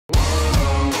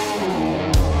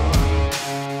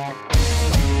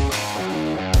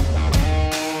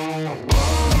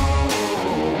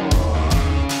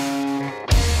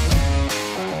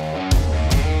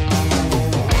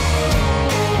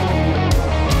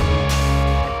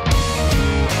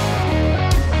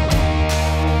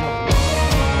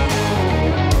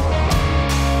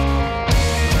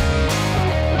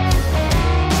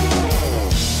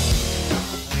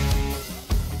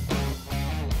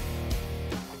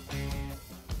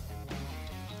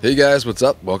Hey guys, what's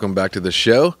up? Welcome back to the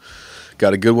show.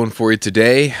 Got a good one for you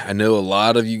today. I know a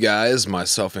lot of you guys,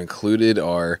 myself included,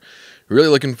 are really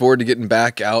looking forward to getting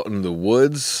back out in the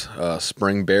woods.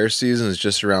 Spring bear season is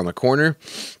just around the corner.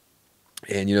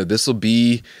 And, this will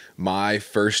be my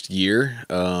first year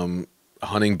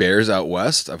hunting bears out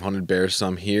west. I've hunted bears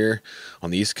some here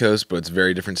on the East Coast, but it's a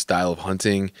very different style of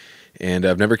hunting. And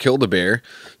I've never killed a bear.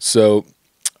 So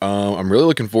I'm really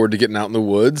looking forward to getting out in the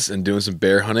woods and doing some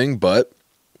bear hunting, but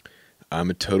I'm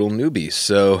a total newbie.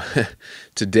 So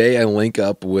today I link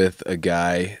up with a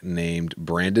guy named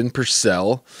Brandon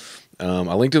PURCELL.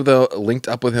 I linked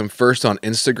up with him first on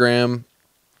Instagram,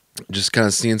 just kind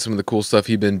of seeing some of the cool stuff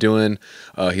he's been doing.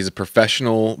 He's a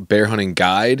professional bear hunting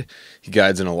guide. He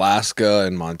guides in Alaska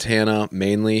and Montana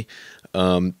mainly.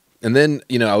 And then,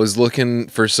 I was looking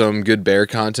for some good bear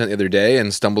content the other day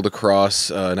and stumbled across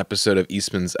an episode of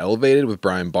Eastman's Elevated with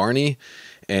Brian Barney,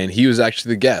 and he was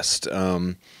actually the guest.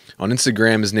 On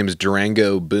Instagram, his name is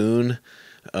Durango Boone,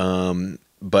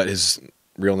 but his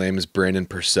real name is Brandon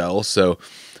PURCELL. So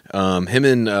him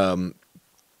and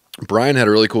Brian had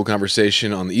a really cool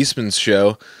conversation on the Eastman's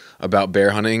show about bear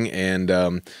hunting. And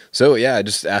I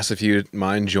just asked if you'd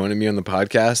mind joining me on the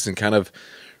podcast and kind of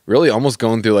really almost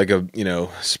going through like a,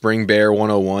 spring bear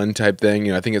 101 type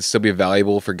thing. I think it'd still be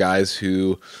valuable for guys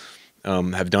who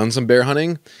have done some bear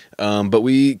hunting. But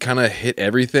we kind of hit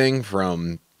everything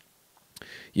from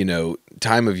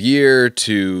time of year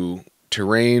to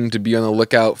terrain to be on the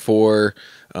lookout for,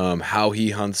 how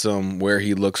he hunts them, where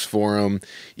he looks for them,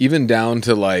 even down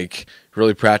to like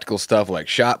really practical stuff like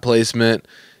shot placement,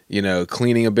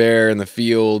 cleaning a bear in the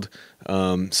field.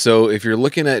 So if you're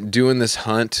looking at doing this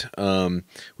hunt,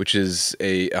 which is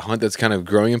a hunt that's kind of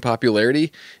growing in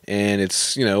popularity, and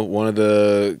it's, one of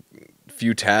the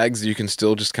few tags that you can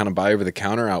still just kind of buy over the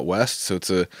counter out west. So it's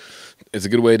a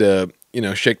good way to,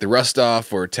 shake the rust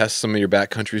off or test some of your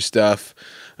backcountry stuff,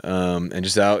 and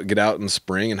just get out in the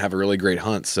spring and have a really great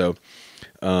hunt. So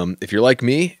if you're like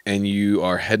me and you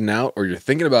are heading out or you're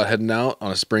thinking about heading out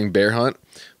on a spring bear hunt,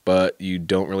 but you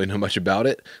don't really know much about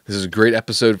it, this is a great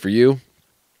episode for you.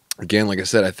 Again, like I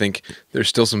said, I think there's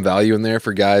still some value in there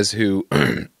for guys who,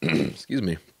 excuse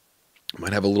me,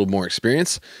 might have a little more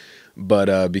experience.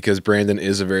 But because Brandon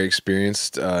is a very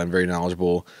experienced and very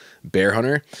knowledgeable bear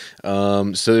hunter.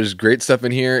 So there's great stuff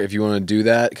in here if you want to do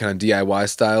that kind of DIY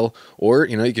style, or,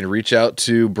 you can reach out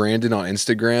to Brandon on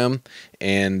Instagram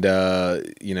and,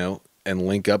 and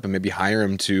link up and maybe hire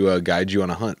him to guide you on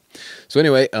a hunt. So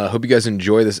anyway, hope you guys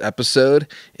enjoy this episode,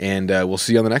 and we'll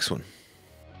see you on the next one.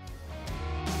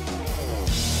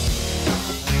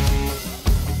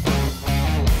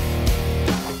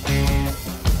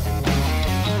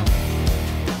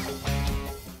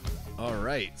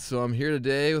 So I'm here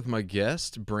today with my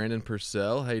guest, Brandon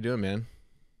PURCELL. How you doing, man?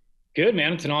 Good,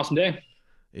 man. It's an awesome day.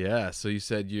 Yeah. So you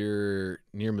said you're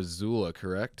near Missoula,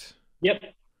 correct? Yep.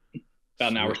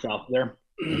 About an hour south of there.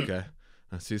 Okay.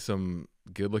 I see some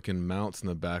good-looking mounts in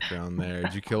the background there.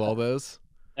 Did you kill all those?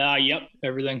 Yep.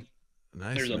 Everything.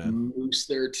 Nice, There's man. a moose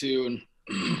there too,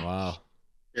 and wow,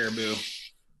 caribou,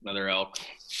 another elk.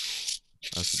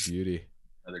 That's a beauty.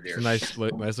 Another deer. It's a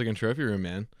nice looking trophy room,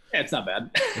 man. Yeah, it's not bad.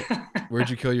 Where'd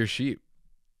you kill your sheep?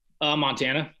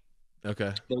 Montana.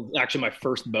 Okay. It was actually my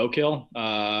first bow kill.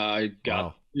 I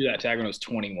got that tag when I was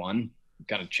 21.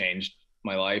 Kind of changed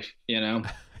my life, Yeah.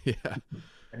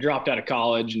 I dropped out of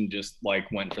college and just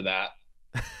went for that.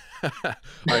 All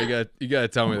right, you gotta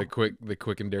tell me the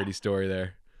quick and dirty story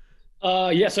there.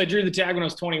 Yes, I drew the tag when I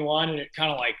was 21, and it kind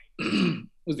of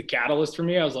was the catalyst for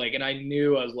me. I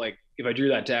knew if I drew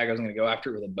that tag, I was going to go after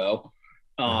it with a bow.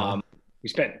 We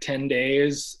spent 10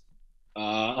 days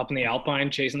up in the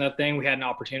Alpine chasing that thing. We had an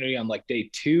opportunity on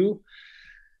day 2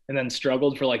 and then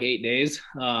struggled for 8 days.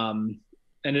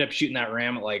 Ended up shooting that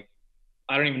ram at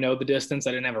I don't even know the distance.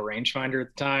 I didn't have a rangefinder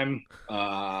at the time.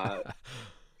 Shot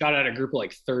at a group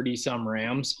of 30 some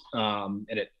rams. And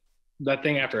that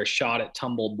thing, after I shot it,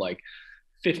 tumbled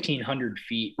 1,500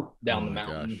 feet down the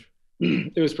mountain.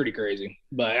 Gosh. It was pretty crazy.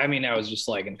 But I mean, that was just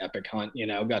an epic hunt,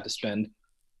 got to spend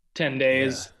 10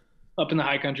 days up in the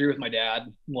high country with my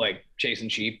dad, chasing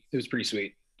sheep. It was pretty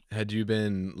sweet. Had you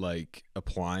been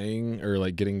applying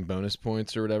or getting bonus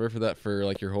points or whatever for that for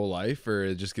your whole life,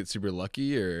 or just get super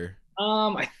lucky, or?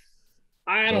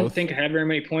 I don't think I had very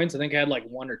many points. I think I had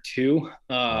 1 or 2.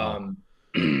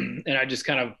 And I just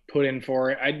kind of put in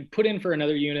for it. I'd put in for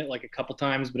another unit a couple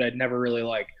times, but I'd never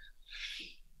really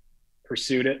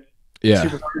pursued it. Yeah.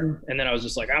 Super hard. And then I was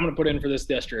just I'm going to put in for this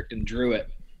district, and drew it,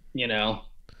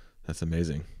 That's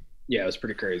amazing. Yeah, it was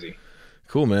pretty crazy.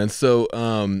 Cool, man. So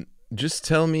just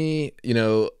tell me,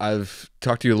 I've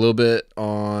talked to you a little bit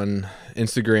on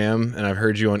Instagram and I've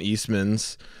heard you on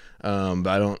Eastman's, but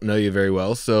I don't know you very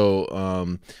well.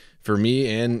 So, for me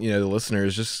and, the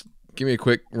listeners, just give me a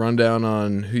quick rundown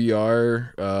on who you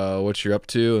are, what you're up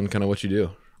to, and kind of what you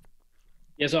do.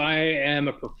 Yeah, so I am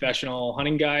a professional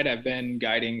hunting guide. I've been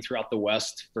guiding throughout the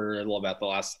West for a little about the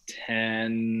last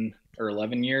 10 or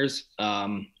 11 years.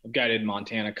 I've guided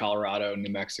Montana, Colorado,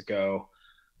 New Mexico,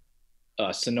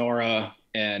 Sonora,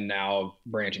 and now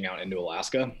branching out into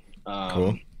Alaska.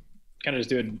 Cool. Kind of just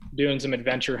doing some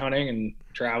adventure hunting and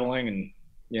traveling, and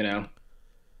trying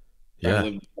Yeah. to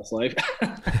live the best life.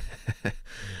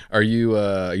 Are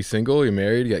you single? You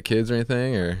married? You got kids or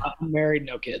anything? Or I'm married,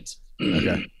 no kids.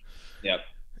 okay. Yep.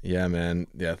 Yeah, man.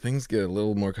 Yeah, things get a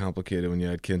little more complicated when you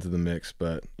add kids to the mix,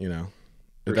 but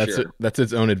For that's sure. that's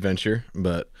its own adventure.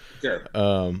 But Sure.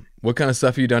 what kind of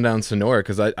stuff have you done down in Sonora?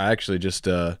 Because I actually just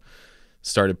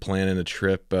started planning a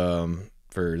trip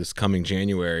for this coming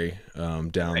January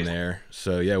down Nice. there.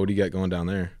 So yeah, what do you got going down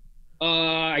there?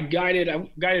 I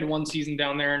guided one season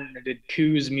down there, and I did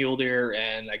coos, mule deer,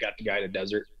 and I got to guide a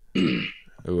desert.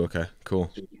 Oh, okay, cool,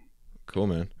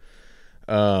 man.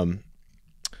 Um,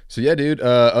 so yeah, dude.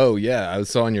 Oh yeah, I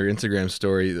saw on your Instagram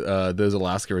story. Those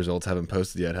Alaska results haven't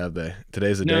posted yet, have they?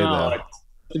 Today's the day, No, though.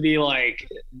 it's to be like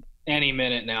any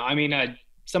minute now. I mean,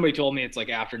 somebody told me it's like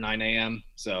after 9 a.m.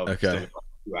 So still Okay. got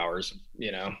 2 hours.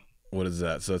 What is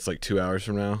that? So it's like 2 hours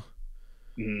from now.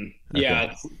 Okay.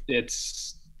 Yeah,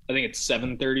 it's I think it's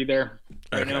 7:30 there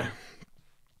right Okay. now.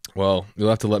 Well, you'll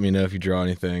have to let me know if you draw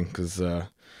anything, because I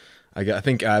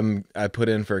put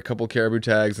in for a couple caribou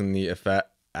tags and the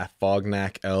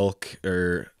Afognak elk,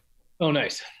 or Oh,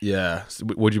 nice. yeah. So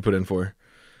what'd you put in for?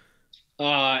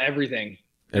 Everything.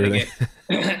 I think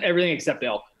Everything. everything except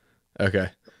elk. Okay.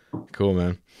 Cool,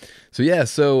 man. So yeah,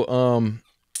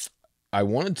 I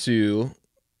wanted to.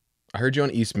 I heard you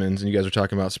on Eastman's, and you guys were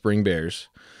talking about spring bears,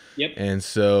 Yep. and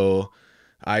so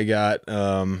I got.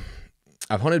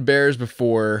 I've hunted bears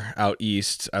before out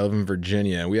east. I live in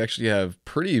Virginia. We actually have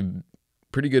pretty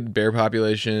good bear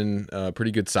population,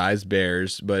 pretty good sized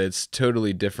bears, but it's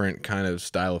totally different kind of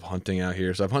style of hunting out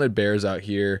here. So I've hunted bears out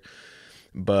here,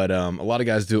 but a lot of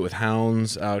guys do it with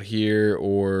hounds out here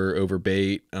or over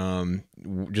bait,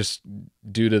 just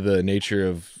due to the nature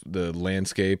of the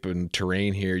landscape and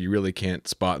terrain here. You really can't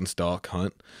spot and stalk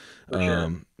hunt. For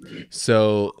sure.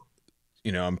 So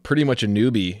I'm pretty much a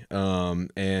newbie,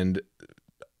 and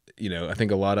I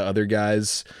think a lot of other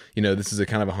guys, this is a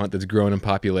kind of a hunt that's growing in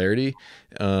popularity.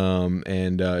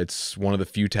 And it's one of the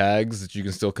few tags that you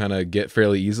can still kind of get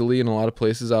fairly easily in a lot of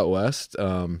places out west.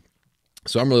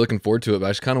 So I'm really looking forward to it, but I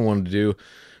just kind of wanted to do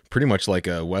pretty much like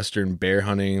a Western bear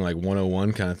hunting, like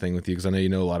 101 kind of thing with you, because I know you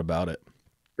know a lot about it.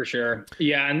 For sure.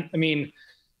 Yeah, and I mean,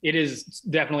 it is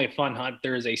definitely a fun hunt.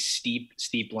 There is a steep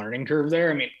learning curve there.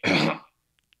 I mean,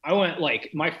 I went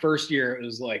like my first year, it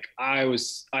was like I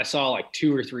saw like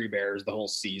 2 or 3 bears the whole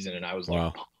season, and Wow. I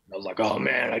was like, oh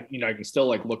man, I can still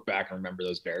like look back and remember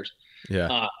those bears.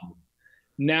 Yeah.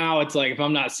 Now it's like if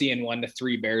I'm not seeing 1 to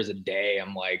 3 bears a day,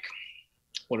 I'm like,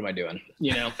 what am I doing?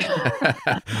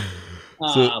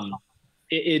 So Um,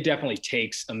 it definitely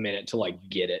takes a minute to like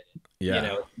get it.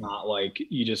 yeah. It's not like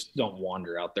you just don't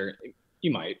wander out there.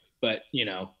 You might, but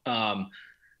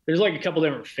there's like a couple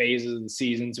different phases of the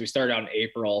season. So we start out in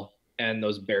April, and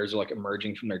those bears are like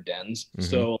emerging from their dens. Mhm.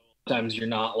 So sometimes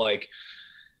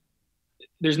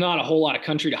there's not a whole lot of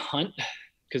country to hunt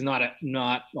because not a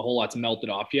whole lot's melted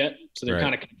off yet. So they're Right.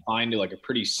 kind of confined to like a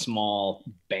pretty small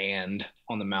band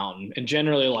on the mountain. And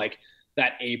generally like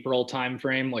that April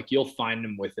timeframe, like you'll find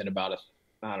them within about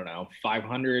I don't know,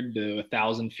 500 to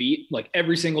 1,000 feet. Like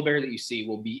every single bear that you see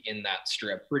will be in that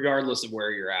strip, regardless of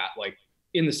where you're at, like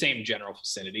in the same general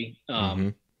vicinity.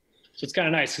 Mhm. So it's kind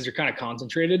of nice because you're kind of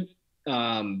concentrated.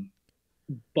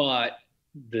 But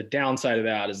the downside of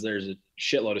that is there's a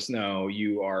shitload of snow.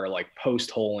 You are like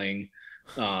post holing.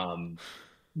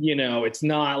 It's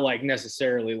not like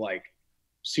necessarily like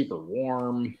super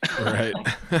warm. Right.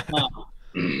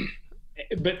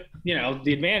 But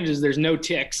the advantage is there's no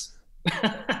ticks.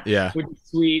 Yeah. Which is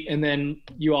sweet. And then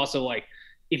you also like,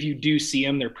 if you do see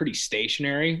them, they're pretty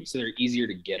stationary, so they're easier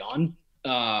to get on.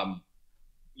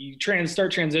 You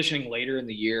start transitioning later in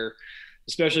the year,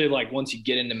 especially like once you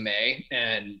get into May.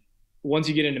 And once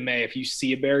you get into May, if you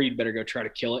see a bear, you'd better go try to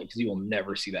kill it because you will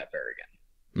never see that bear again.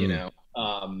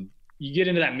 You get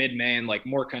into that mid-May and like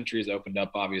more countries opened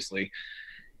up, obviously,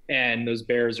 and those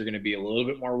bears are going to be a little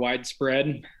bit more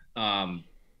widespread.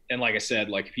 And like I said,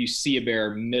 like if you see a bear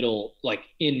middle, like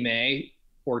in May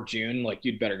or June, like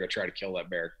you'd better go try to kill that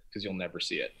bear because you'll never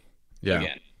see it Yeah.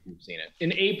 again. You've seen it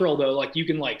in April though. Like you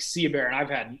can like see a bear, and I've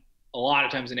had a lot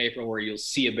of times in April where you'll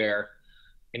see a bear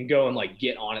and go and like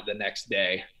get on it the next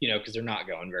day, because they're not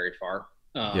going very far.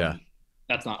 Yeah.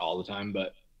 That's not all the time,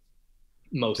 but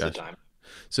most of the Gotcha. time.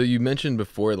 So you mentioned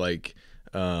before, like,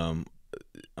 on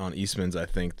Eastman's, I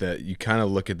think that you kind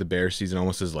of look at the bear season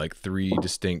almost as like three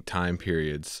distinct time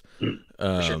periods. For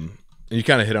sure. And you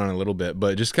kind of hit on it a little bit,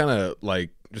 but just kind of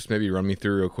like, just maybe run me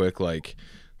through real quick, like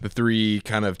the three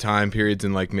kind of time periods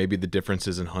and like maybe the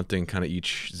differences in hunting kind of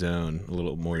each zone a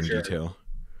little more For in sure. detail.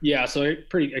 Yeah, so I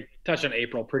touched on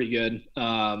April pretty good.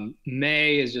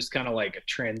 May is just kind of like a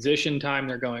transition time.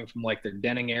 They're going from like their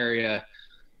denning area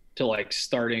to like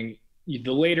starting.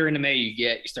 The later into May you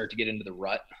get, you start to get into the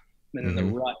rut, and then the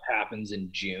rut happens in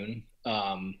June.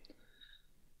 I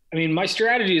mean, my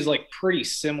strategy is like pretty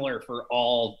similar for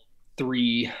all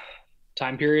three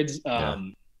time periods.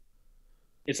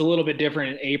 It's a little bit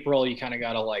different in April. You kind of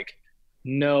got to like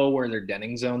know where their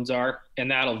denning zones are, and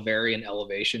that'll vary in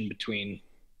elevation between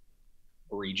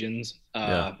regions.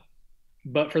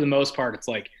 But for the most part, it's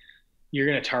like you're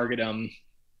going to target them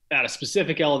at a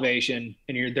specific elevation,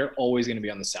 and they're always going to be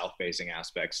on the south facing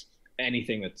aspects.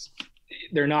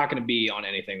 They're not going to be on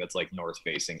anything that's like north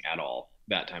facing at all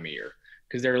that time of year,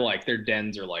 because they're like their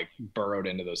dens are like burrowed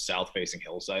into those south facing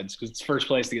hillsides, because it's first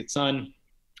place to get sun,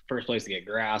 first place to get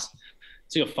grass.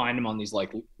 So you'll find them on these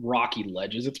like rocky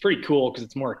ledges. It's pretty cool because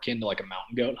it's more akin to like a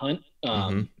mountain goat hunt.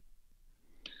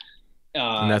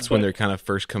 And that's when they're kind of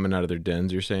first coming out of their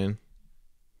dens, you're saying?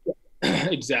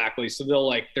 Exactly. So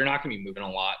they're not going to be moving a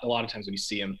lot. A lot of times when you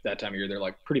see them that time of year, they're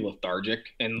like pretty lethargic,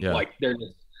 and like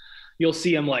you'll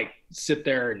see them like sit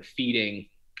there and feeding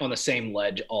on the same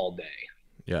ledge all day.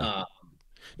 Yeah.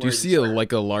 Do you see a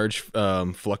large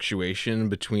fluctuation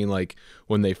between like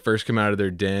when they first come out of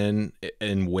their den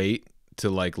and weight to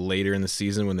like later in the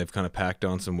season when they've kind of packed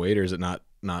on some weight, or is it not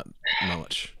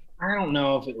much? I don't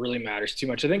know if it really matters too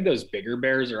much. I think those bigger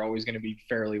bears are always going to be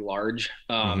fairly large.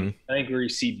 I think where you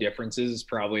see differences is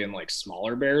probably in like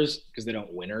smaller bears, because they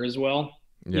don't winter as well.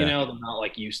 They're not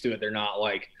like used to it. They're not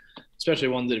like, especially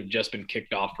ones that have just been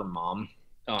kicked off from mom.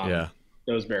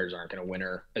 Those bears aren't going to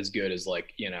winter as good as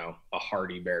like, a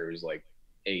hardy bear who's like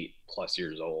 8+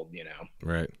 years old,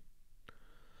 Right.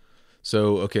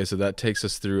 So, okay. So that takes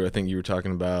us through, I think you were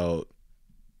talking about,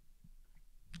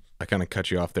 I kind of cut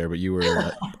you off there, but you were,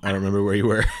 I don't remember where you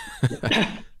were.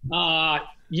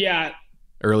 Yeah.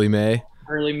 Early May.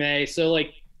 So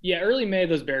like, early May,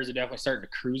 those bears are definitely starting to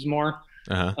cruise more.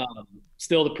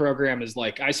 Still the program is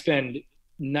like, I spend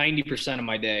 90% of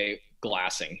my day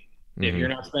glassing. If you're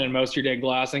not spending most of your day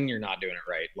glassing, you're not doing it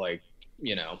right. Like,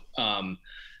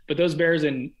 but those bears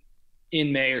in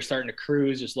May are starting to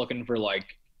cruise, just looking for like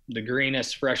the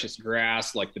greenest, freshest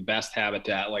grass, like the best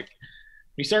habitat. Like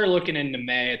we started looking into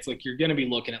May, it's like you're going to be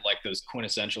looking at like those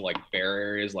quintessential like bear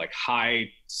areas, like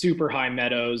super high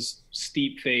meadows,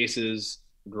 steep faces,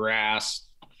 grass.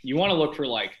 You want to look for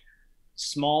like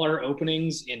smaller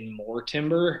openings in more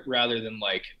timber rather than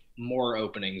like more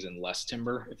openings and less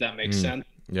timber, if that makes sense.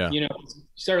 Yeah. You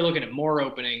start looking at more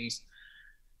openings,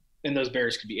 and those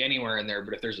bears could be anywhere in there.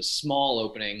 But if there's a small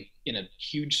opening in a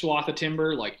huge swath of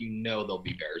timber, like, there'll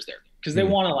be bears there, because they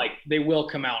want to they will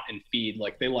come out and feed.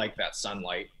 Like they like that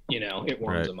sunlight, it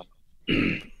warms them up.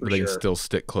 They can still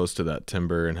stick close to that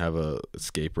timber and have a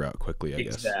escape route quickly, I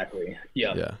guess. Exactly.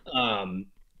 Yeah. And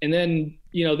then,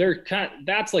 they're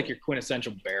that's like your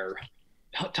quintessential bear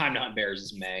time to hunt bears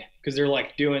is May, because they're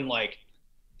like doing like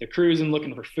they're cruising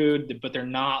looking for food, but they're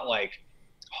not like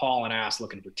hauling ass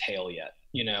looking for tail yet.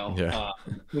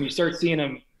 When you start seeing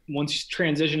them, once you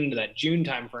transition into that June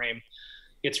time frame,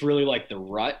 it's really like the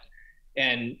rut.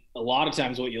 And a lot of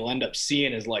times what you'll end up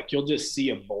seeing is like you'll just see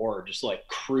a boar just like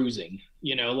cruising,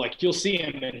 like you'll see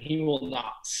him and he will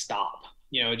not stop,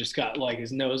 just got like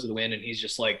his nose to the wind, and he's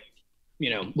just like,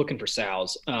 looking for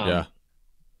sows.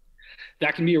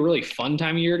 That can be a really fun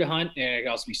time of year to hunt, and it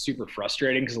can also be super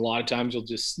frustrating, because a lot of times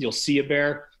you'll see a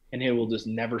bear and it will just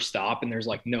never stop, and there's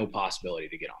like no possibility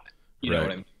to get on it. You know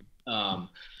what I mean?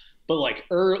 But like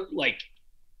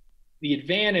the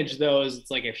advantage though is it's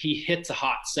like if he hits a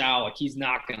hot sow, like he's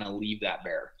not gonna leave that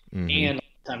bear. And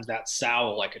sometimes that sow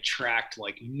will like attract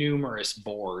like numerous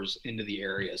boars into the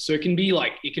area. So it can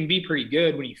be pretty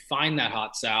good when you find that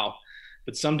hot sow,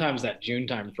 but sometimes that June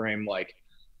time frame, like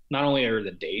not only are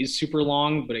the days super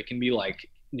long, but it can be like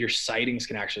your sightings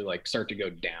can actually like start to go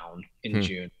down in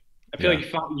June. I feel like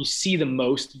you see the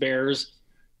most bears,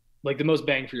 like the most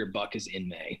bang for your buck is in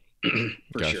May.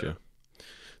 For sure.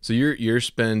 So you're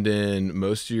spending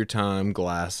most of your time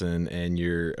glassing, and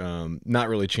you're not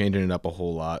really changing it up a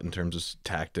whole lot in terms of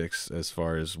tactics as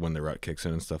far as when the rut kicks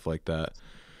in and stuff like that.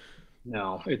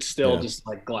 No, it's still Yeah. just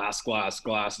like glass, glass,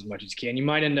 glass as much as you can. You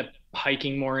might end up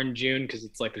hiking more in June because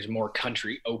it's like there's more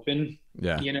country open,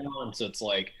 Yeah. and so it's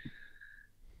like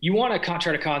you want to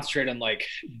try to concentrate on like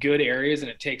good areas,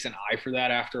 and it takes an eye for that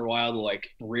after a while to like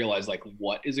realize like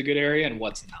what is a good area and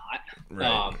what's not.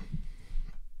 Right.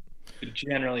 But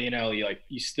generally,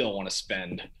 you still want to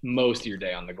spend most of your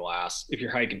day on the glass. If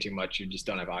you're hiking too much, you just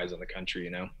don't have eyes on the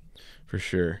country. For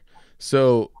sure.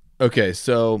 So, okay.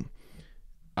 So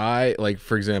I like,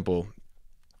 for example,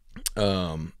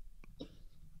 um,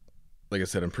 like I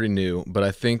said, I'm pretty new, but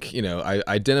I think, I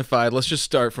identified, let's just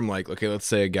start from like, okay, let's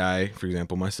say a guy, for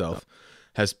example, myself,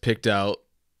 has picked out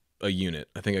a unit.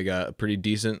 I think I got a pretty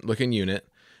decent looking unit.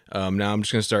 Now I'm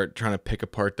just going to start trying to pick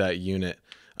apart that unit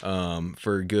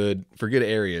for good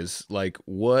areas. Like,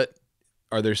 what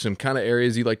are there some kind of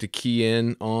areas you like to key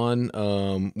in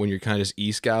on when you're kind of just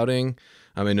e-scouting?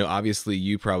 I mean, no, obviously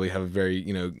you probably have a very,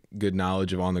 good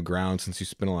knowledge of on the ground since you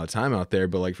spend a lot of time out there.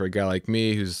 But like for a guy like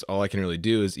me, who's all I can really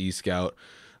do is e-scout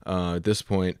at this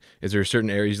point, is there certain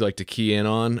areas you like to key in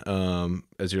on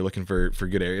as you're looking for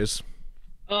good areas?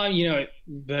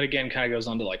 That again kind of goes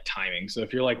on to like timing. So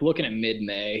if you're like looking at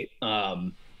mid-May,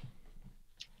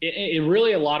 it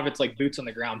really a lot of it's like boots on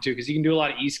the ground too, because you can do a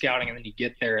lot of e-scouting and then you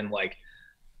get there and like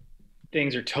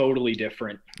things are totally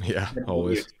different. Yeah,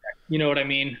 always. You know what I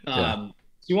mean? Yeah. So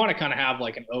you want to kind of have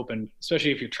like an open,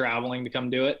 especially if you're traveling to come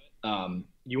do it.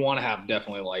 You want to have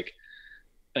definitely like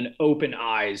an open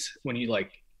eyes when you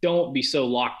like don't be so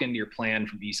locked into your plan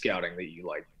from e-scouting that you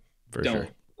like For don't sure.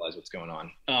 realize what's going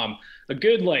on. A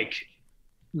good like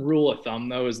rule of thumb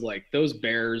though is like those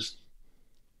bears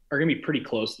are going to be pretty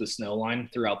close to the snow line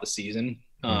throughout the season.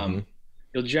 Mm-hmm.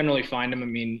 You'll generally find them. I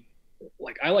mean,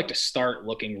 like I like to start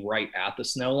looking right at the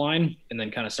snow line and then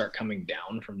kind of start coming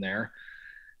down from there.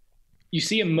 You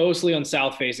see them mostly on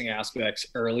south facing aspects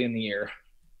early in the year.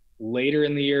 Later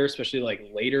in the year, especially like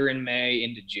later in May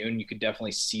into June, you could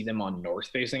definitely see them on north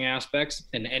facing aspects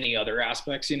and any other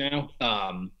aspects. You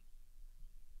want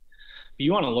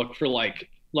to look for like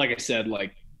I said,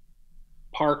 like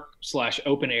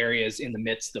park/open areas in the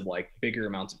midst of like bigger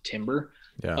amounts of timber.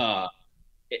 Yeah. Uh,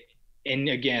 and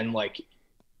again, like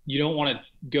you don't want to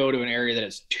go to an area that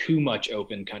is too much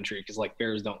open country because like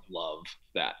bears don't love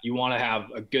that. You want to have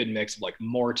a good mix of like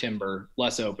more timber,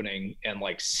 less opening, and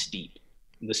like steep.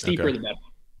 The steeper Okay. the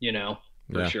better,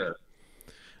 for Yeah. sure.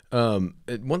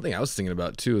 One thing I was thinking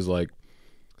about too is like,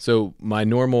 so my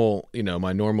normal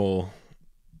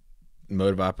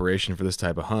mode of operation for this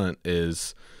type of hunt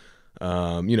is,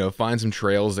 find some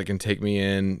trails that can take me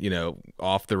in,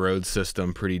 off the road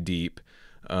system pretty deep.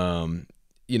 And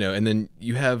then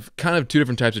you have kind of two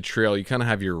different types of trail. You kind of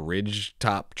have your ridge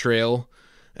top trail,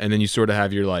 and then you sort of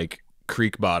have your like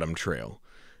creek bottom trail.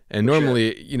 And For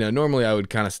sure. normally I would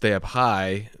kind of stay up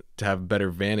high to have better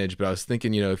vantage. But I was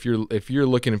thinking, if you're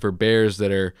looking for bears that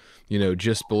are,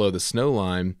 just below the snow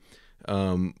line,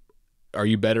 um, are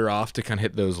you better off to kind of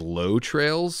hit those low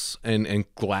trails and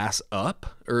glass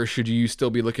up, or should you still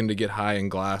be looking to get high and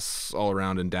glass all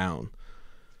around and down?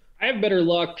 I have better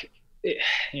luck.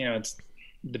 It's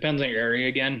depends on your area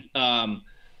again. I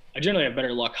generally have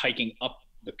better luck hiking up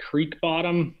the creek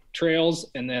bottom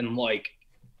trails and then like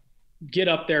get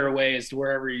up there a ways to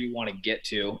wherever you want to get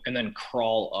to and then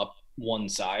crawl up one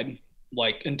side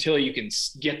like until you can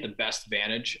get the best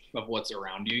vantage of what's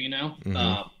around you.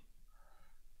 Mm-hmm.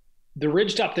 The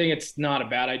ridgetop thing, it's not a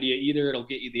bad idea either. It'll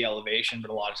get you the elevation,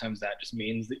 but a lot of times that just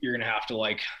means that you're gonna have to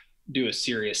like do a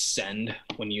serious send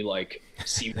when you like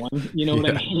see one. You know what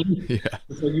I Yeah. mean? Yeah.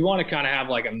 So you want to kind of have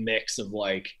like a mix of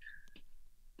like,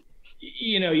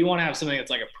 you want to have something that's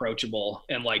like approachable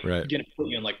and like Right. gonna put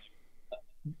you in like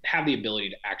have the ability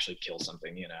to actually kill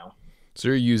something. So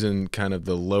you're using kind of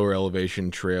the lower elevation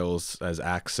trails as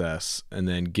access and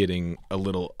then getting a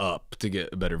little up to get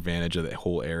a better vantage of the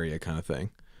whole area kind of thing.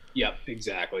 Yep,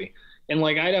 exactly. And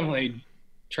like I definitely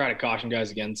try to caution guys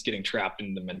against getting trapped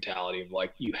in the mentality of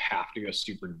like you have to go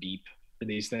super deep for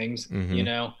these things.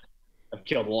 Mm-hmm. I've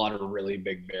killed a lot of really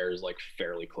big bears like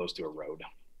fairly close to a road.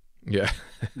 Yeah.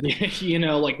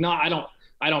 Like not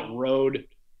I don't road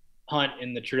hunt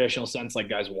in the traditional sense like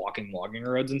guys walking logging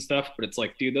roads and stuff, but it's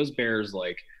like dude, those bears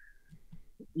like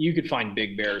you could find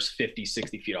big bears 50,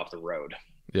 60 feet off the road,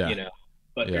 Yeah. you know.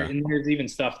 But Yeah. and there's even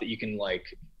stuff that you can like,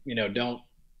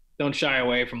 don't shy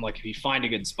away from like if you find a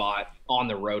good spot on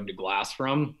the road to glass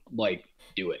from, like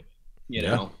do it,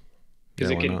 Yeah. because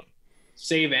Yeah, it why can not?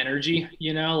 save energy,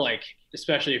 like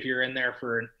especially if you're in there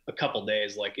for a couple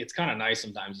days, like it's kind of nice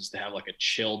sometimes just to have like a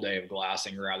chill day of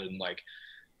glassing rather than like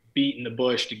beating the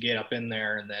bush to get up in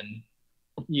there and then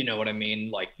what I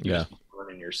mean, like you're Yeah. just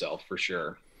burning yourself for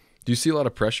sure. Do you see a lot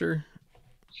of pressure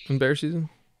in bear season?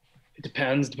 It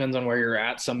depends on where you're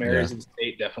at. Some Yeah. areas of the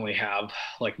state definitely have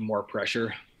like more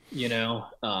pressure,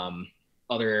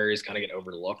 other areas kind of get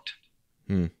overlooked.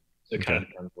 Hmm. So it kind Okay. of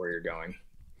depends where you're going.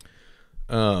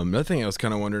 Another thing I was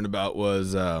kind of wondering about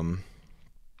was,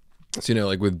 so,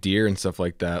 like with deer and stuff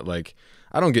like that, like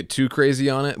I don't get too crazy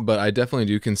on it, but I definitely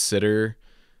do consider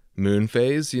moon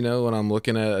phase, when I'm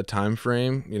looking at a time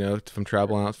frame, if I'm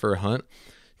traveling out for a hunt.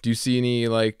 Do you see any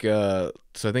like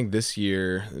so I think this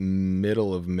year,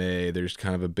 middle of May, there's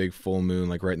kind of a big full moon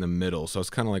like right in the middle. So I was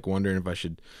kind of like wondering if I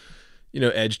should,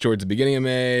 edge towards the beginning of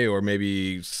May or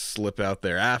maybe slip out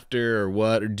there after or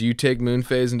what? Or do you take moon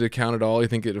phase into account at all? You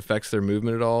think it affects their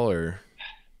movement at all or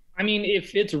I mean,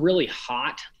 if it's really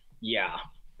hot, yeah,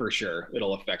 for sure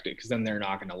it'll affect it because then they're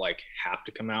not going to like have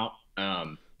to come out.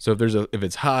 so if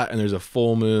it's hot and there's a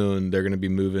full moon, they're going to be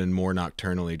moving more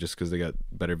nocturnally just because they got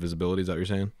better visibility. Is that what you're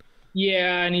saying?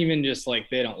 Yeah, and even just like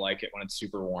they don't like it when it's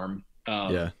super warm.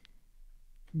 Yeah.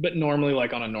 But normally,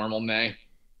 like on a normal May,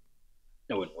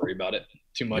 I wouldn't worry about it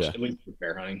too much. Yeah. At least with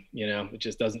bear hunting, it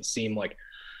just doesn't seem like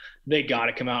they got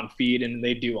to come out and feed, and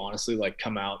they do honestly like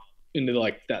come out into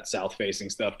like that south facing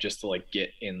stuff just to like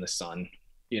get in the sun,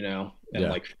 and Yeah.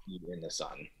 like feed in the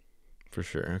sun. For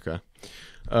sure. Okay.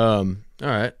 All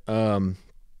right.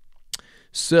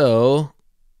 So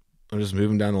I'm just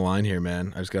moving down the line here,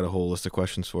 man. I just got a whole list of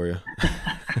questions for you.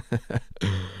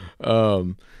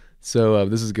 um, so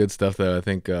this is good stuff, though. I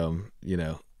think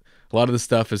a lot of the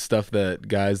stuff is stuff that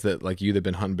guys that like you that've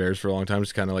been hunting bears for a long time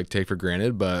just kind of like take for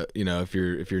granted. But if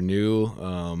you're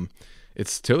new,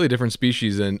 it's totally different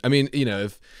species. And I mean,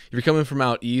 if you're coming from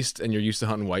out east and you're used to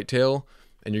hunting whitetail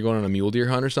and you're going on a mule deer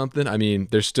hunt or something, I mean,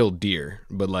 there's still deer.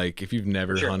 But like if you've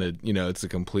never Sure. hunted, it's a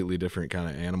completely different kind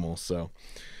of animal. So.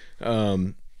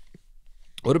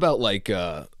 What about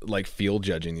like field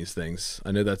judging these things?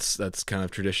 I know that's kind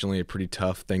of traditionally a pretty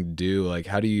tough thing to do. Like,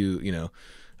 how do you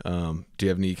do you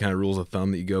have any kind of rules of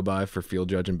thumb that you go by for field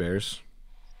judging bears?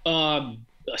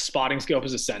 A spotting scope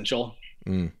is essential.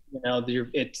 Mm,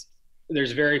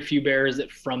 There's very few bears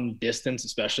that from distance,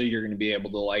 especially, you're going to be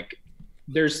able to like.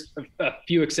 There's a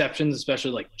few exceptions,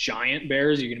 especially like giant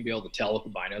bears. You're going to be able to tell with the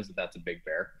binos that that's a big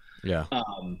bear. yeah,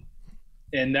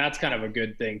 And that's kind of a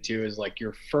good thing too, is like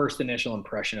your first initial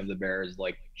impression of the bear is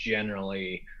like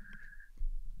generally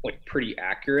like pretty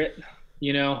accurate,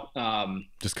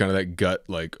 just kind of that gut,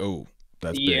 like, oh,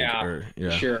 that's big, yeah, or for yeah,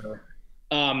 sure.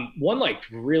 One like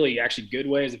really actually good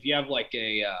way is if you have like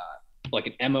like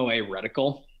an MOA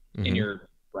reticle in hmm, your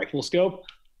rifle scope,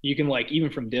 you can like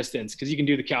even from distance, because you can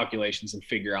do the calculations and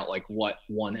figure out like what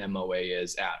one MOA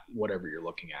is at whatever you're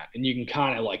looking at, and you can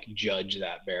kind of like judge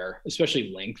that bear,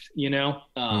 especially length.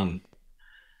 mm,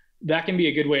 That can be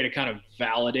a good way to kind of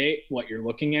validate what you're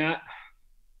looking at.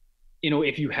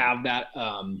 If you have that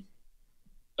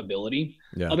ability.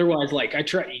 yeah, Otherwise, like I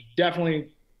try definitely.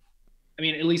 I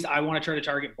mean, at least I want to try to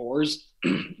target boars.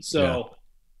 So, yeah,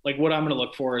 like, what I'm going to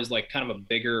look for is like kind of a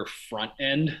bigger front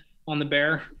end on the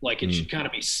bear. Like, it mm, should kind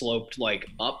of be sloped like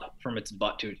up from its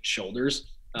butt to its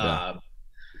shoulders. yeah,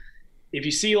 If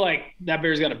you see like that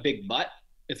bear's got a big butt,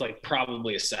 it's like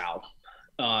probably a sow,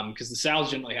 because the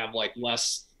sows generally have like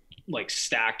less like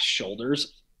stacked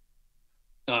shoulders,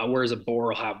 whereas a boar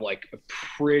will have like a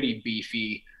pretty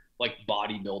beefy like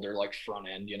bodybuilder like front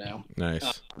end.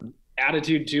 nice,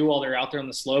 Attitude too while they're out there on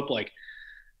the slope, like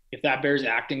if that bear's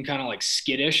acting kind of like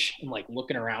skittish and like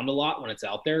looking around a lot when it's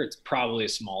out there, it's probably a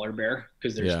smaller bear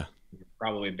because there's yeah,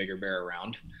 probably a bigger bear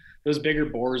around. Those bigger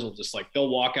boars will just like they'll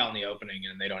walk out in the opening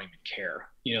and they don't even care.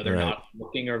 They're right, not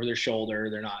looking over their shoulder,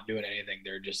 they're not doing anything,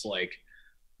 they're just like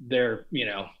they're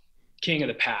king of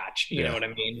the patch. You know yeah, what I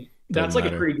mean? doesn't That's like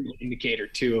a matter. pretty good indicator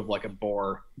too of like a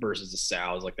boar versus a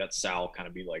sow. Is like that sow will kind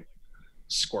of be like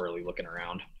squirrely looking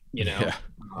around. Yeah,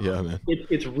 yeah, man,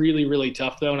 It's really really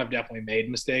tough though, and I've definitely made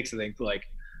mistakes. I think like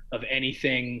of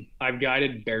anything I've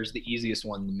guided, bear's the easiest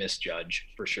one to misjudge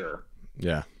for sure.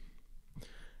 yeah.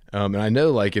 And I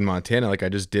know, like in Montana, like I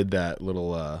just did that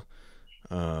little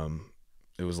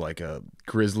it was like a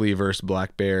grizzly versus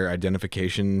black bear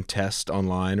identification test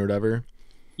online or whatever.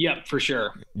 Yep, for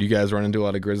sure. You guys run into a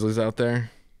lot of grizzlies out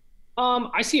there?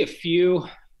 I see a few.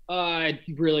 It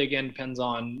really again depends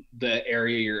on the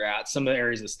area you're at. Some of the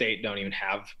areas of the state don't even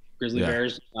have grizzly Yeah,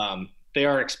 bears. They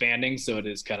are expanding, so it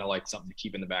is kind of like something to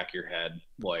keep in the back of your head.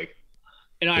 Like,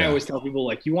 and I yeah, always tell people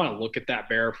like you want to look at that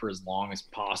bear for as long as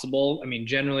possible. I mean,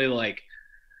 generally like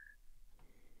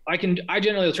I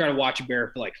generally try to watch a bear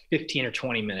for like 15 or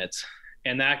 20 minutes.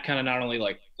 And that kind of not only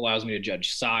like allows me to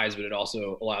judge size, but it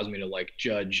also allows me to like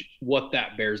judge what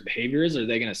that bear's behavior is. Are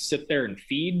they going to sit there and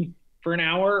feed for an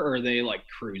hour, or are they like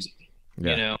cruising?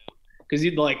 You yeah, know, because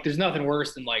you'd like, there's nothing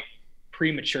worse than like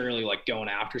prematurely like going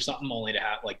after something only to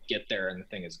have like get there and the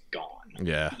thing is gone.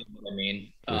 Yeah. You know what I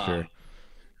mean? For sure.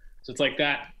 So it's like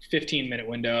that 15-minute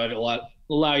window to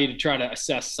allow you to try to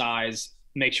assess size,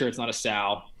 make sure it's not a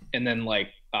sow, and then like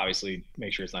obviously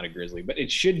make sure it's not a grizzly. But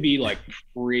it should be like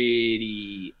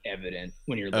pretty evident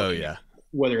when you're looking at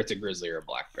whether it's a grizzly or a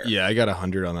black bear. Yeah, I got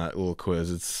 100 on that little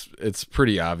quiz. It's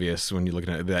pretty obvious when you're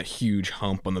looking at that huge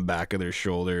hump on the back of their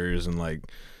shoulders and like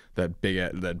that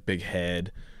big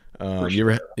head.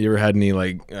 You ever had any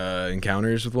like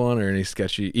encounters with one, or any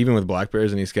sketchy, even with black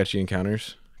bears, any sketchy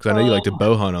encounters? Because I know you like to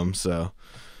bow hunt them, so.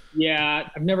 Yeah,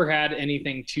 I've never had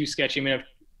anything too sketchy. I mean, I've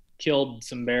killed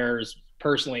some bears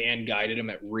personally and guided them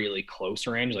at really close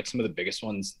range. Like some of the biggest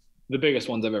ones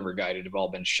I've ever guided have all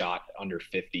been shot under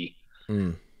 50,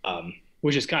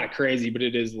 which is kind of crazy, but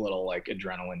it is a little like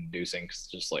adrenaline inducing. Cause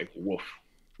it's just like, woof.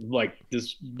 Like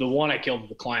the one I killed with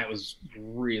the client was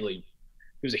it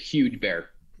was a huge bear.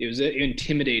 It was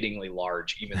intimidatingly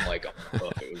large, even like on the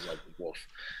hoof. It was like, woof.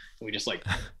 And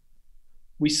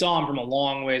we saw him from a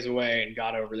long ways away and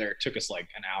got over there. It took us like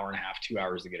an hour and a half, 2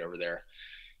 hours to get over there.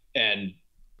 And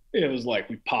it was like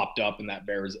we popped up and that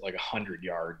bear was at like 100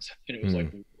 yards. And it was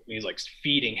like, he was like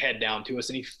feeding head down to us,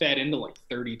 and he fed into like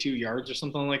 32 yards or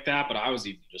something like that. But I was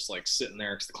even just like sitting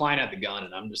there because the client had the gun,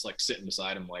 and I'm just like sitting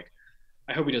beside him like,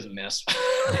 I hope he doesn't miss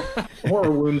or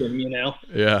wound him, you know?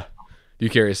 Yeah. Do you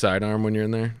carry a sidearm when you're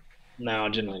in there? No,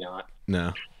 generally not.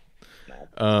 No.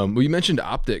 Well, you mentioned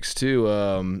optics too.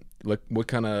 Like what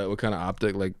kind of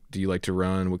optic like do you like to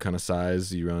run? What kind of size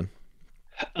do you run?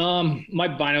 My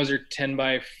binos are 10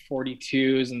 by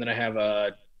 42s, and then I have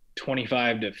a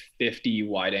 25 to 50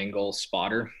 wide angle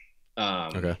spotter.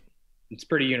 Okay. It's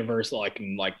pretty universal. I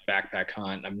can like backpack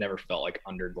hunt. I've never felt like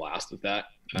under glassed with that.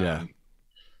 Yeah.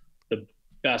 The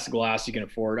best glass you can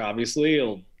afford, obviously,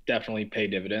 it'll definitely pay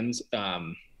dividends.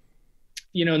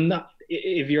 You know, not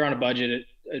if you're on a budget,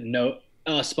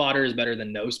 a spotter is better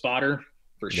than no spotter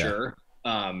for sure.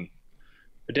 But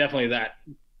definitely that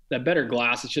better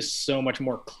glass is just so much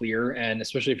more clear. And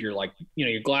especially if you're like, you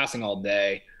know, you're glassing all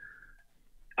day.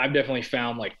 I've definitely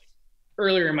found like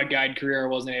earlier in my guide career, I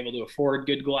wasn't able to afford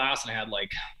good glass and I had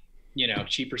like, you know,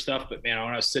 cheaper stuff. But man,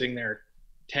 when I was sitting there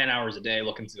 10 hours a day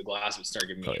looking through the glass, it would start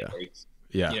giving me headaches.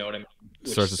 Yeah. You know what I mean?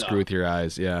 Starts to screw with your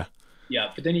eyes. Yeah. Yeah.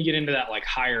 But then you get into that like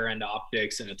higher end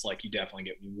optics and it's like, you definitely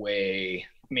get I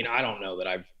mean, I don't know that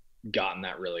I've gotten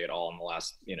that really at all in the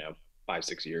last, you know,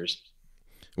 5-6 years.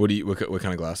 What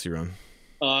kind of glass do you run?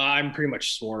 I'm pretty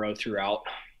much Swaro throughout.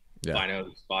 Yeah.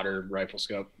 Bino, spotter, rifle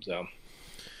scope. So.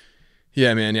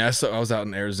 Yeah, man. Yeah. I was out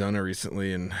in Arizona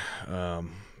recently, and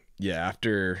yeah,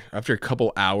 after a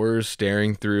couple hours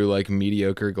staring through like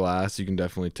mediocre glass, you can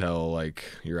definitely tell like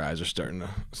your eyes are starting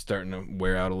to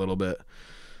wear out a little bit.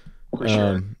 For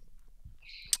sure.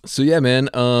 So yeah, man.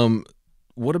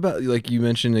 What about, like you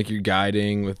mentioned, like you're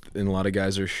guiding and a lot of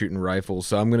guys are shooting rifles.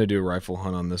 So I'm gonna do a rifle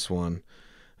hunt on this one.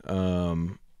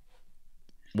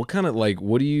 What kind of like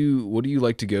what do you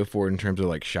like to go for in terms of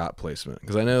like shot placement?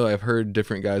 Because I know I've heard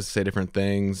different guys say different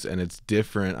things, and it's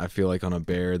different. I feel like on a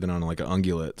bear than on like an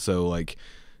ungulate. So like,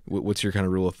 what's your kind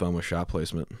of rule of thumb with shot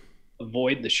placement?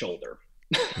 Avoid the shoulder.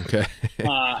 Okay.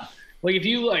 Like if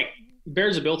you like,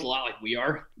 bears are built a lot like we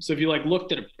are. So if you like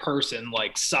looked at a person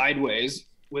like sideways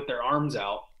with their arms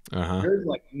out, there's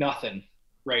like nothing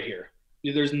right here.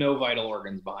 There's no vital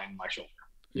organs behind my shoulder.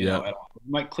 You know, at all.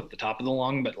 Might clip the top of the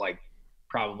lung, but like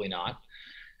probably not.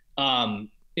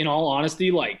 In all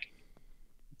honesty, like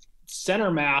center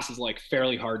mass is like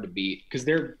fairly hard to beat because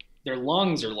their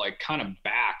lungs are like kind of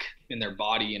back in their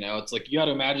body. You know, it's like you got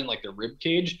to imagine like their rib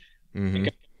cage. Mm-hmm.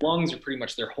 Lungs are pretty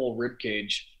much their whole rib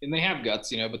cage, and they have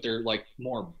guts, you know, but they're like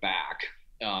more back.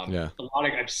 A lot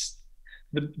of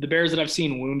the bears that I've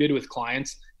seen wounded with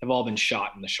clients have all been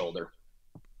shot in the shoulder,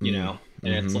 you know,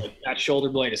 and it's like that shoulder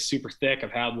blade is super thick.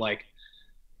 I've had like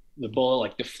the bullet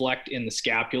like deflect in the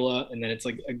scapula, and then it's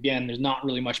like, again, there's not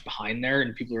really much behind there,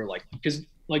 and people are like, because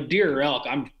like deer or elk,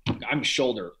 I'm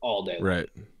shoulder all day, right?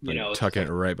 You know, tuck it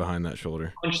right behind that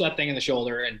shoulder, punch that thing in the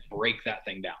shoulder, and break that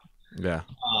thing down. Yeah.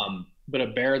 But a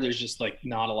bear, there's just like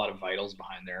not a lot of vitals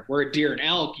behind there. Where a deer and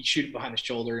elk, you shoot it behind the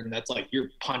shoulder, and that's like you're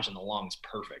punching the lungs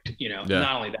perfect. You know,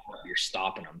 not only that, you're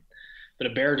stopping them. But a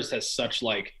bear just has such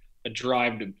like a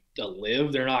drive to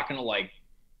live. They're not gonna like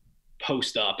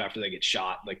post up after they get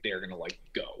shot. Like they're gonna like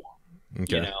go.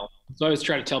 Okay. You know. So I always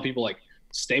try to tell people like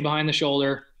stay behind the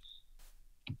shoulder,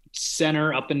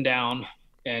 center up and down,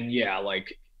 and yeah,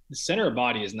 like the center of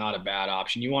body is not a bad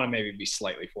option. You want to maybe be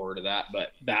slightly forward of that,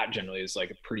 but that generally is like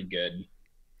a pretty good.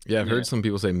 Yeah, I've heard some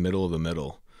people say middle of the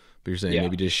middle, but you're saying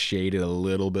maybe just shade it a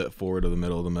little bit forward of the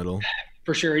middle of the middle.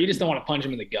 for sure. You just don't want to punch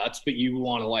them in the guts, but you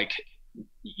want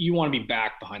to be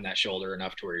back behind that shoulder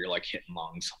enough to where you're like hitting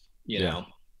lungs, you know?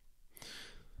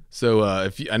 So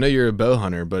I know you're a bow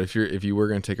hunter, but if you were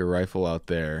going to take a rifle out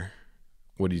there,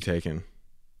 what are you taking?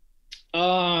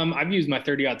 I've used my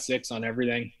 30-06 on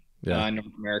everything. Yeah. North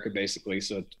America basically.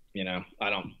 So,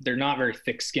 they're not very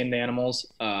thick skinned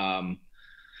animals.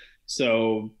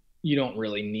 So you don't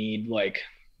really need like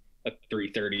a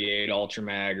 338 Ultra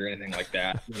Mag or anything like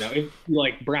that. If you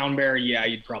like brown bear, yeah,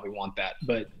 you'd probably want that.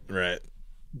 But Right.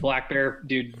 black bear,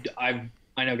 dude, I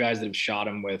know guys that have shot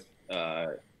them with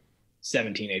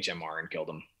 17 HMR and killed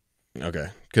them. Okay,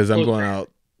 because I'm going out.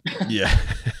 Yeah.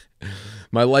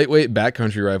 My lightweight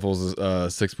backcountry rifles is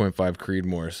 6.5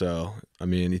 Creedmoor. So, I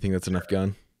mean, you think that's enough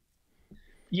gun?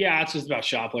 Yeah, it's just about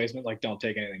shot placement. Like, don't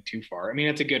take anything too far. I mean,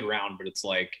 it's a good round, but it's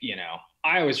like,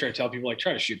 I always try to tell people, like,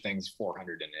 try to shoot things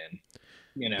 400 and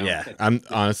in. Yeah, I'm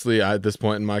honestly at this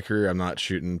point in my career, I'm not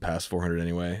shooting past 400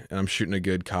 anyway, and I'm shooting a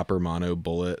good copper mono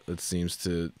bullet that seems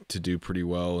to do pretty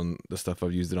well, and the stuff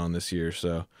I've used it on this year.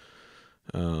 So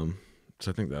I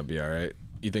think that'd be all right.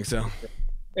 You think so?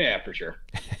 Yeah, for sure.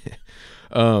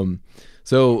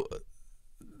 So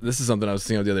this is something I was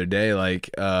thinking of the other day, like,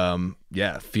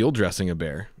 field dressing a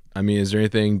bear. I mean, is there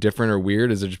anything different or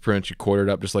weird? Is it just pretty much you quartered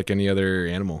up just like any other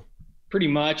animal? Pretty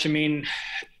much. I mean,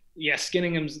 yeah,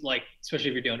 skinning them's like, especially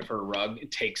if you're doing it for a rug, it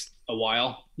takes a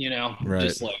while, Right.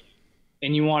 just like,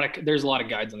 and there's a lot of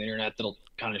guides on the internet that'll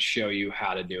kind of show you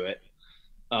how to do it.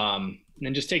 And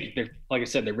then just like I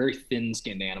said, they're very thin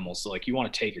skinned animals. So like, you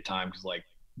want to take your time because like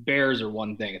bears are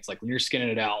one thing. It's like when you're skinning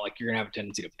it out, like you're going to have a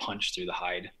tendency to punch through the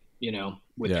hide,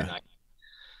 with your knife.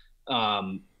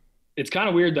 It's kind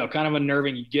of weird though, kind of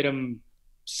unnerving. You get them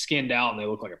skinned out and they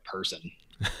look like a person.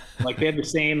 Like they have the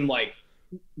same like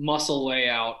muscle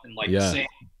layout and like the same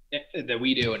that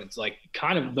we do. And it's like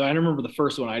kind of, I remember the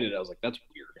first one I did, I was like, that's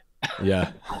weird.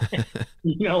 Yeah.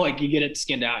 Like you get it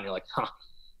skinned out and you're like, huh.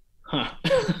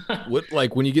 What,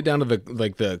 like when you get down to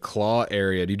the claw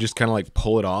area, do you just kind of like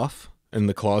pull it off and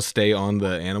the claws stay on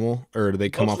the animal, or do they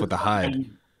come off with the hide?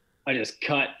 I just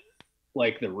cut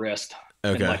like the wrist.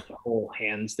 Okay. And like the whole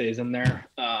hand stays in there.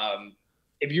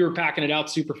 If you were packing it out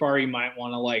super far, you might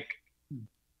want to like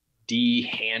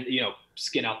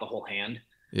skin out the whole hand.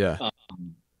 Yeah.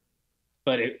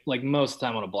 But like most of the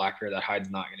time on a black bear, that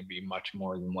hide's not going to be much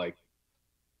more than like,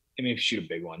 I mean, if you shoot a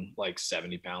big one, like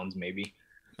 70 pounds maybe.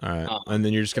 All right. And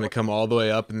then you're just going to come all the way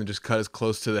up and then just cut as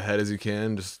close to the head as you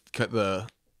can. Just cut the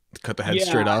head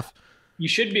straight off. You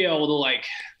should be able to like,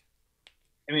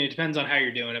 I mean, it depends on how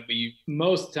you're doing it, but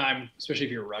most of the time, especially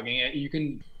if you're rugging it, you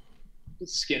can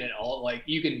skin it all. Like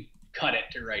you can cut it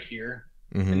to right here.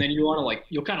 Mm-hmm. And then you'll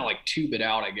kind of like tube it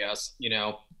out, I guess,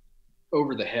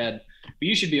 over the head, but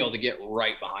you should be able to get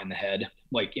right behind the head,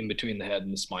 like in between the head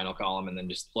and the spinal column. And then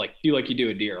just like do like you do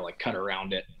a deer, like cut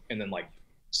around it and then like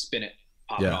spin it,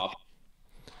 pop it off.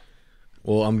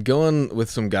 Well, I'm going with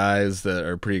some guys that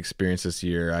are pretty experienced this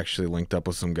year. I actually linked up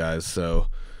with some guys. So,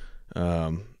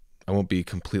 I won't be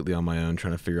completely on my own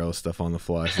trying to figure all this stuff on the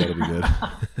fly, so that'll be good.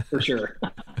 For sure.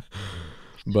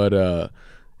 But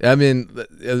I mean,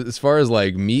 as far as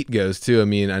like meat goes too, I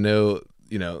mean, I know,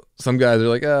 some guys are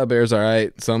like, bear's all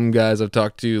right. Some guys I've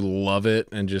talked to love it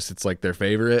and just it's like their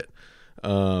favorite.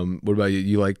 What about you?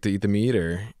 You like to eat the meat,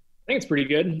 or? I think it's pretty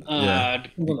good.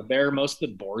 Depends on the bear. Most of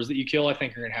the boars that you kill, I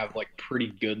think, are gonna have like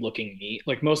pretty good looking meat.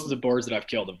 Like most of the boars that I've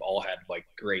killed have all had like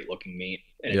great looking meat,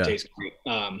 and it tastes great.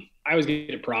 I always get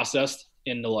it processed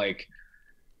into like,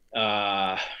 what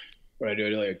I do,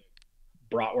 like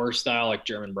bratwurst style, like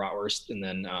German bratwurst, and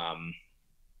then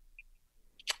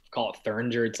call it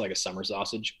Thuringer. It's like a summer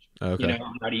sausage. Okay.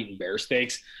 I'm not eating bear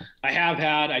steaks.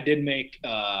 I did make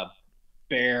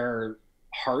bear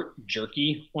heart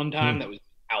jerky one time that was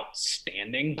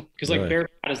outstanding, because like bear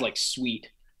fat is like sweet.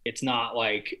 It's not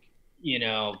like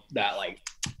that like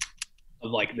of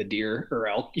like the deer or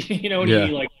elk. When you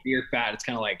eat like deer fat, it's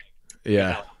kind of like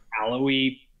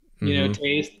tallowy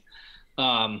taste.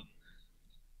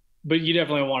 But you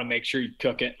definitely want to make sure you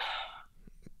cook it.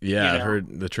 I've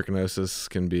heard the trichinosis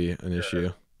can be an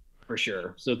issue for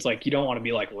sure. So it's like you don't want to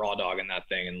be like raw dogging that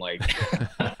thing and like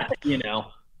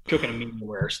cooking a medium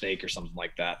rare steak or something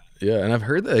like that. Yeah, and I've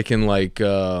heard that it can like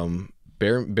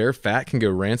bear fat can go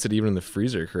rancid even in the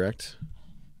freezer, correct?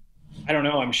 I don't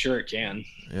know. I'm sure it can.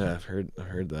 Yeah, I've heard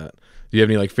that. Do you have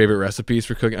any like favorite recipes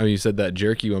for cooking? I mean, you said that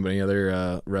jerky one, but any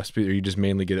other recipe, or you just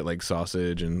mainly get it like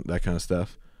sausage and that kind of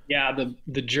stuff? Yeah,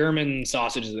 the German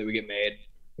sausages that we get made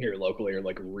here locally are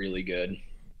like really good.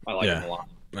 I like them a lot.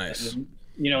 Nice. And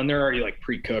they're already like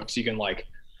pre-cooked, so you can like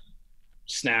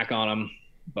snack on them,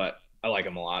 but I like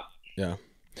them a lot. Yeah.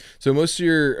 So most of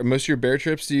your bear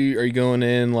trips, are you going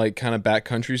in like kind of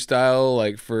backcountry style,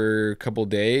 like for a couple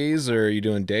days, or are you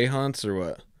doing day hunts or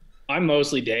what? I'm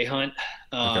mostly day hunt.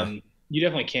 Okay. You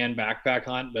definitely can backpack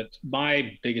hunt, but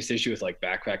my biggest issue with like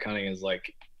backpack hunting is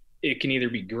like it can either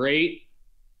be great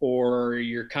or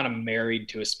you're kind of married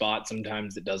to a spot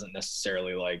sometimes that doesn't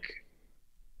necessarily like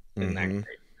isn't that Mm-hmm.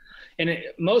 great. And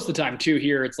most of the time too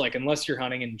here it's like unless you're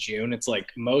hunting in June, it's like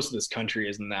most of this country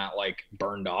isn't that like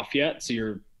burned off yet. So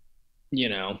you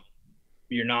know,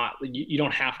 you're not you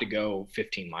don't have to go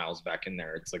 15 miles back in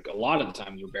there. It's like a lot of the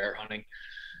times we're bear hunting,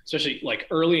 especially like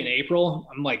early in April,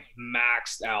 I'm like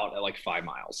maxed out at like 5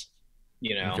 miles.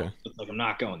 Okay. It's like I'm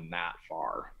not going that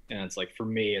far. And it's like for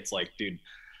me, it's like, dude,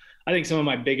 I think some of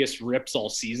my biggest rips all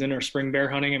season are spring bear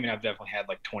hunting. I mean, I've definitely had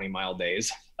like 20-mile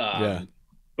days. Yeah.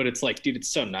 But it's like, dude, it's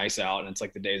so nice out and it's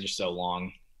like the days are so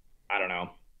long. I don't know.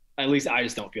 At least I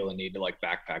just don't feel the need to like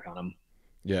backpack on them.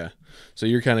 Yeah. So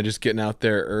you're kind of just getting out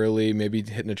there early, maybe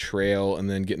hitting a trail and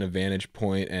then getting a vantage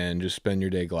point and just spend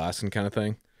your day glassing kind of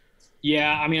thing.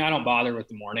 Yeah, I mean, I don't bother with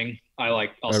the morning. I'll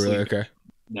Oh, really? sleep. Okay.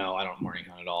 No, I don't morning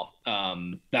hunt at all.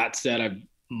 That said,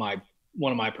 my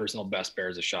one of my personal best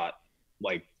bears is shot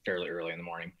like fairly early in the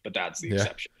morning, but that's the Yeah.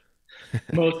 exception.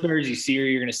 Most bears you see,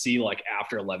 you're going to see like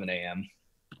after 11 a.m.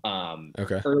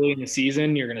 Okay. Early in the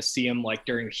season, you're going to see them like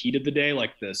during the heat of the day,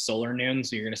 like the solar noon.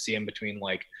 So you're going to see them between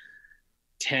like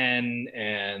 10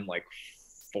 and like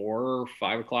 4 or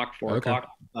 5 o'clock, four Okay.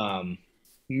 o'clock.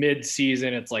 Mid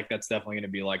season, it's like that's definitely going to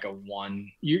be like a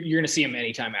one. You're going to see them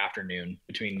anytime afternoon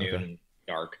between noon Okay. and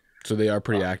dark. So they are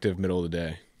pretty Uh, active middle of the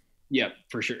day. yeah,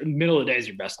 for sure. Middle of the day is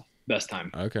your best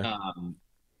time. Okay.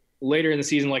 Later in the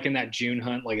season, like in that June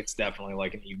hunt, like it's definitely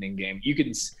like an evening game.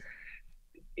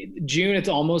 June, it's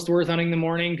almost worth hunting in the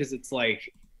morning because it's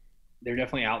like they're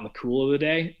definitely out in the cool of the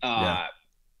day. Yeah.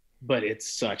 But it's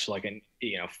such like an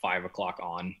 5 o'clock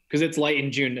on because it's light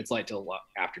in June. It's light till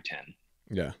after 10.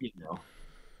 Yeah. You know.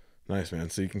 Nice, man.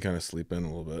 So you can kind of sleep in a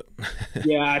little bit.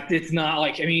 Yeah, it's not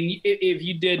like I mean, if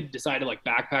you did decide to like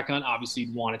backpack hunt, obviously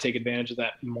you'd want to take advantage of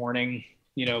that morning,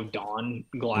 dawn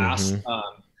glass.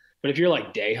 Mm-hmm. But if you're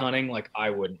like day hunting, like I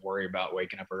wouldn't worry about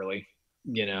waking up early.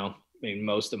 I mean,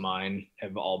 most of mine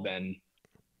have all been,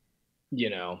 you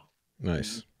know,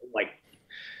 Nice. like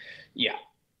yeah,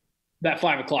 that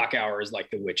 5 o'clock hour is like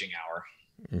the witching hour.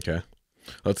 Okay.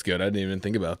 That's good. I didn't even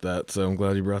think about that. So I'm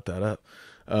glad you brought that up.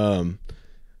 Um,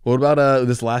 what about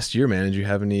this last year, man? Did you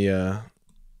have any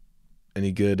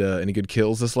good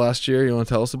kills this last year you want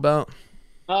to tell us about?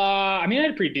 I mean, I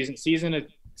had a pretty decent season.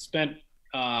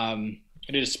 I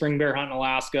did a spring bear hunt in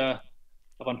Alaska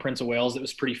up on Prince of Wales. It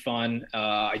was pretty fun.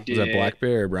 I Was that did black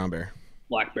bear or brown bear?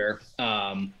 black bear.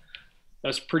 That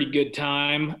was a pretty good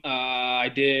time.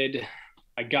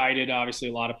 I guided obviously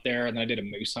a lot up there, and then I did a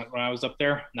moose hunt when I was up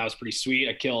there, and that was pretty sweet.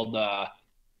 I killed,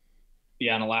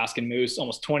 an Alaskan moose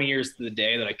almost 20 years to the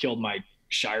day that I killed my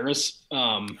Shiras.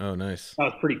 Oh, nice. That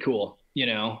was pretty cool,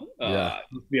 Yeah. to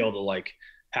be able to like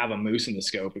have a moose in the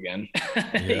scope again.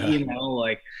 Yeah.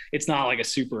 Like it's not like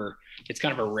it's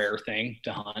kind of a rare thing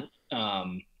to hunt.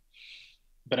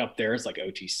 But up there it's like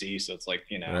OTC, so it's like,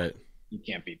 Right. you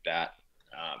can't beat that.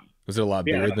 Was it a lot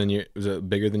Yeah. bigger than was it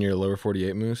bigger than your lower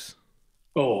 48 moose?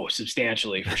 Oh,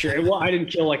 substantially for sure. Well, I didn't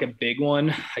kill like a big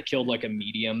one. I killed like a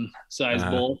medium sized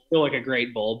Uh-huh. bull. Still like a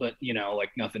great bull, but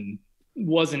like nothing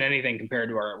wasn't anything compared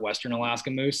to our Western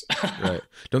Alaskan moose. Right.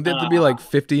 Don't they have to be like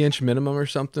 50-inch minimum or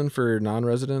something for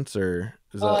non-residents, or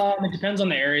is that? It depends on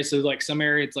the area. So like some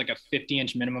area it's like a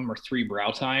 50-inch minimum or 3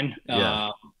 brow tine.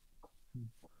 Yeah.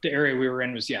 The area we were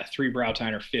in was 3 brow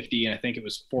tine or 50, and I think it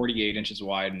was 48 inches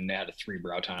wide, and they had a 3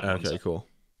 brow tine. Okay, cool.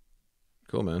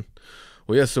 Cool, man.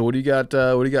 Well, yeah. So what do you got?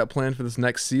 What do you got planned for this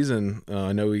next season?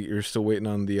 I know you're still waiting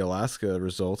on the Alaska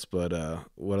results, but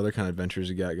what other kind of adventures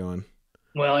you got going?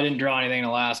 Well, I didn't draw anything in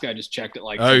Alaska. I just checked it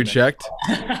like. Oh, you checked?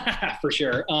 For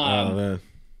sure. Oh man,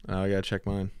 I gotta check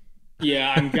mine.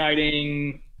 Yeah, I'm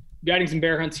guiding some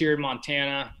bear hunts here in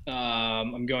Montana.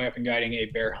 I'm going up and guiding a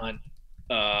bear hunt,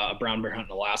 a brown bear hunt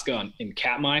in Alaska in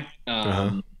Katmai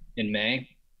in May,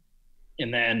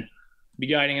 and then be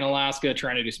guiding in Alaska,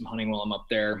 trying to do some hunting while I'm up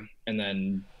there, and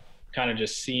then kind of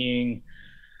just seeing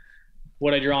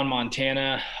what I draw in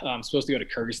Montana. I'm supposed to go to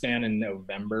Kyrgyzstan in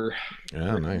November.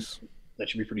 Yeah, nice. That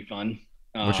should be pretty fun.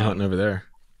 What you hunting over there?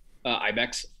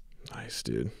 Ibex. Nice,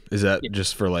 dude. Is that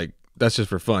just for that's just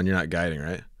for fun? You're not guiding,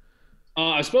 right?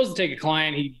 I was supposed to take a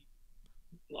client. He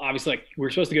obviously we were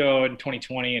supposed to go in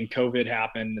 2020 and COVID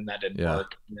happened and that didn't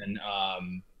work. And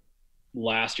then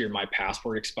last year my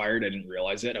passport expired. I didn't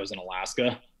realize it. I was in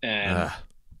Alaska and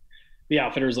the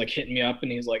outfitter's like hitting me up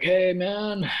and he's like, "Hey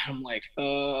man," I'm like,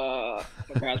 my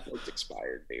passport's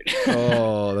expired, dude."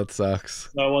 Oh, that sucks.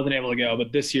 So I wasn't able to go,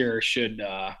 but this year should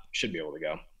be able to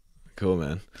go. Cool,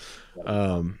 man. That'll be fun.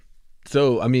 Um,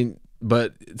 so I mean,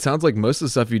 but it sounds like most of the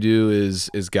stuff you do is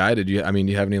guided. I mean,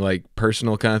 do you have any like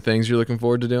personal kind of things you're looking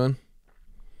forward to doing?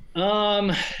 Um,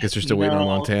 Guess you're still waiting on no,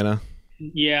 Montana.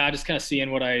 yeah, just kind of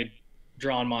seeing what I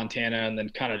draw in Montana, and then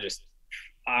kind of just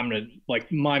I'm gonna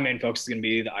like my main focus is gonna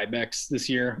be the ibex this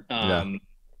year, Yeah,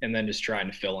 and then just trying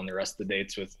to fill in the rest of the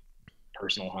dates with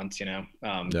personal hunts. yeah.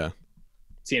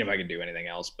 Seeing if I can do anything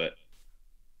else, but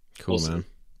we'll Cool, see. man.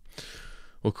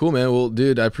 Well, cool, man. Well,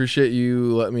 dude, I appreciate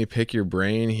you letting me pick your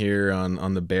brain here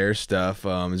on the bear stuff.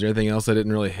 Is there anything else I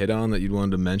didn't really hit on that you'd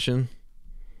wanted to mention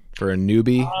for a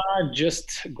newbie?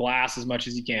 Just glass as much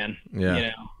as you can.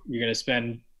 Yeah, You're gonna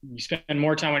spend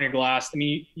more time on your glass. I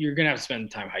mean, you're gonna have to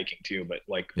spend time hiking too, but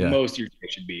like yeah, most of your day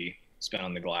should be spent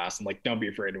on the glass, and like don't be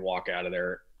afraid to walk out of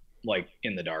there like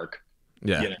in the dark.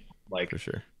 yeah, You know, like for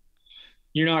sure.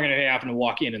 you're not gonna happen to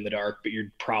walk in the dark, but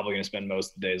you're probably gonna spend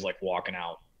most of the days like walking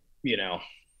out. You know,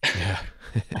 Yeah.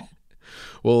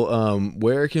 Well,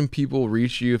 where can people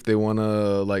reach you if they want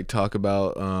to like talk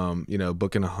about,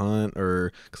 booking a hunt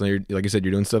or because like you said,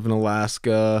 you're doing stuff in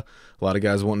Alaska. A lot of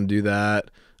guys want to do that.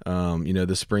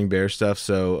 The spring bear stuff.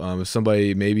 So, if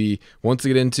somebody maybe wants to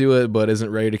get into it but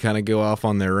isn't ready to kind of go off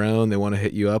on their own, they want to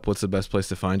hit you up. What's the best place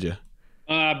to find you?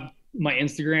 my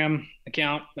Instagram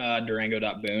account,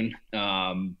 Durango.boone.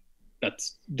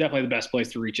 That's definitely the best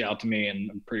place to reach out to me,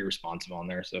 and I'm pretty responsive on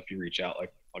there. So if you reach out,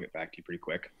 like I'll get back to you pretty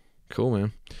quick. Cool,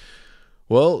 man.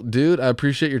 Well, dude, I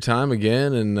appreciate your time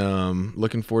again, and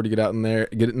looking forward to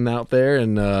getting out there.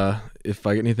 And if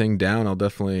I get anything down, I'll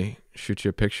definitely shoot you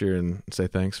a picture and say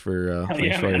Hell thanks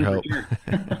yeah, for all your man, help. for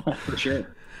sure. For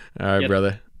sure. All right, Yeah,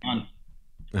 brother. fun.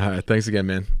 All right, thanks again,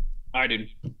 man. All right, dude.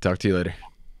 Talk to you later.